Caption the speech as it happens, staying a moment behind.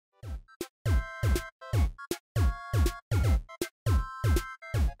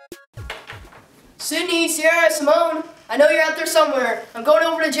Sydney, Sierra, Simone, I know you're out there somewhere. I'm going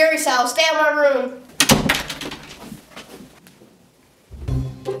over to Jerry's house. Stay in my room.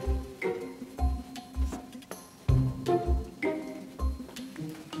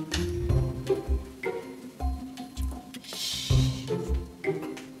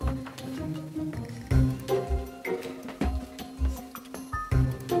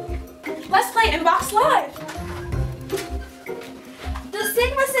 Let's play Inbox Live. The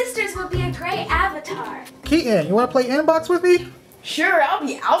Sigma Sisters would be a great avatar. Keaton, you want to play Inbox with me? Sure, I'll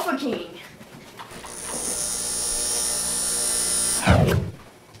be Alpha King.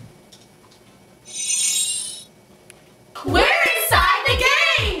 We're inside the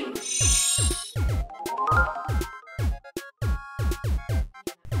game!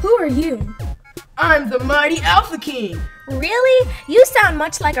 Who are you? I'm the mighty Alpha King. Really? You sound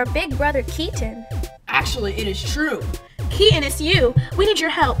much like our big brother Keaton. Actually, it is true. Keaton, it's you. We need your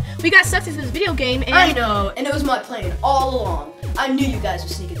help. We got sucked into this video game and... I know, and it was my plan all along. I knew you guys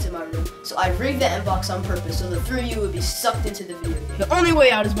would sneak into my room, so I rigged the inbox on purpose so the three of you would be sucked into the video game. The only way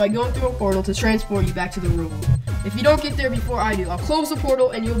out is by going through a portal to transport you back to the room. If you don't get there before I do, I'll close the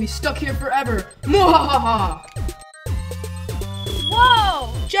portal and you'll be stuck here forever. Mwahaha!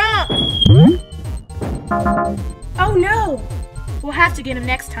 Whoa! Jump! Oh no! We'll have to get him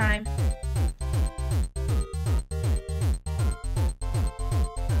next time.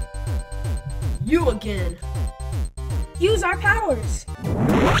 You again. Use our powers.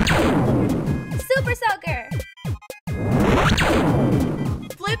 Super Soaker!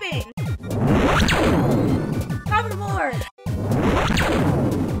 Flipping. Hoverboard.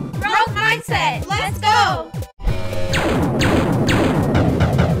 Growth Mindset! Let's go!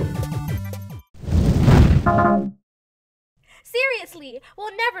 Seriously,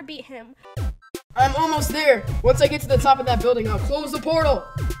 we'll never beat him. I'm almost there. Once I get to the top of that building, I'll close the portal.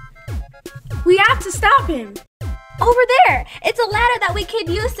 We have to stop him. Over there! It's a ladder that we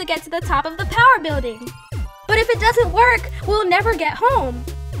can use to get to the top of the power building. But if it doesn't work, we'll never get home.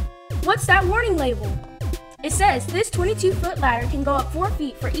 What's that warning label? It says this 22-foot ladder can go up 4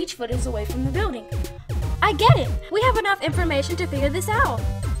 feet for each foot is away from the building. I get it. We have enough information to figure this out.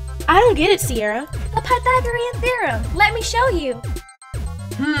 I don't get it, Sierra. The Pythagorean theorem. Let me show you.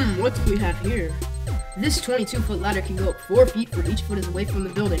 What do we have here? This 22-foot ladder can go up 4 feet for each foot is away from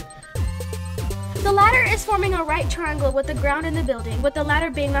the building. The ladder is forming a right triangle with the ground in the building, with the ladder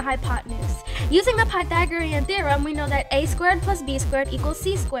being the hypotenuse. Using the Pythagorean theorem, we know that a squared plus b squared equals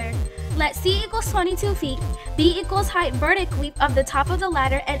c squared. Let c equals 22 feet, b equals height vertically of the top of the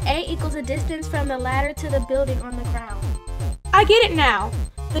ladder, and a equals the distance from the ladder to the building on the ground. I get it now.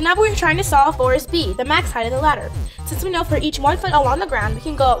 The number we're trying to solve for is b, the max height of the ladder. Since we know for each 1 foot along the ground, we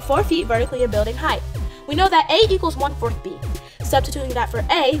can go up 4 feet vertically in building height. We know that a equals 1/4 b. Substituting that for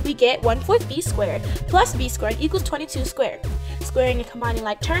a, we get 1/4 b squared plus b squared equals 22 squared. Squaring and combining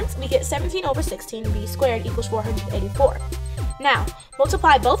like terms, we get 17 over 16 b squared equals 484. Now,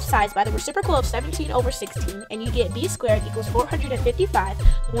 multiply both sides by the reciprocal of 17 over 16, and you get b squared equals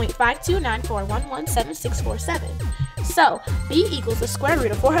 455.5294117647. So, b equals the square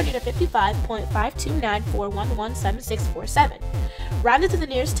root of 455.5294117647. Rounded to the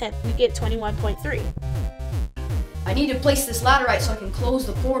nearest tenth, we get 21.3. I need to place this ladder right so I can close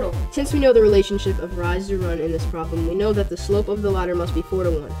the portal. Since we know the relationship of rise to run in this problem, we know that the slope of the ladder must be 4 to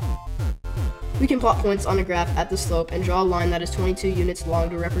 1. We can plot points on a graph at the slope and draw a line that is 22 units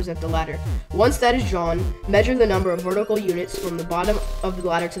long to represent the ladder. Once that is drawn, measure the number of vertical units from the bottom of the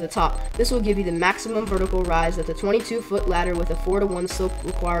ladder to the top. This will give you the maximum vertical rise that the 22-foot ladder with a 4 to 1 slope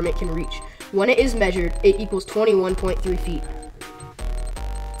requirement can reach. When it is measured, it equals 21.3 feet.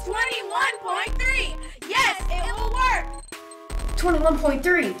 21.3! Yes, it will work!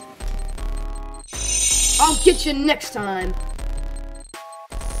 21.3. I'll get you next time.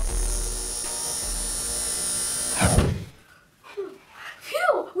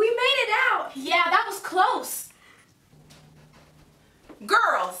 Phew, we made it out! Yeah, that was close.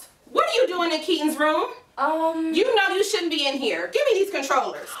 Girls, what are you doing in Keaton's room? You know you shouldn't be in here. Give me these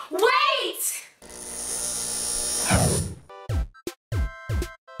controllers. Wait!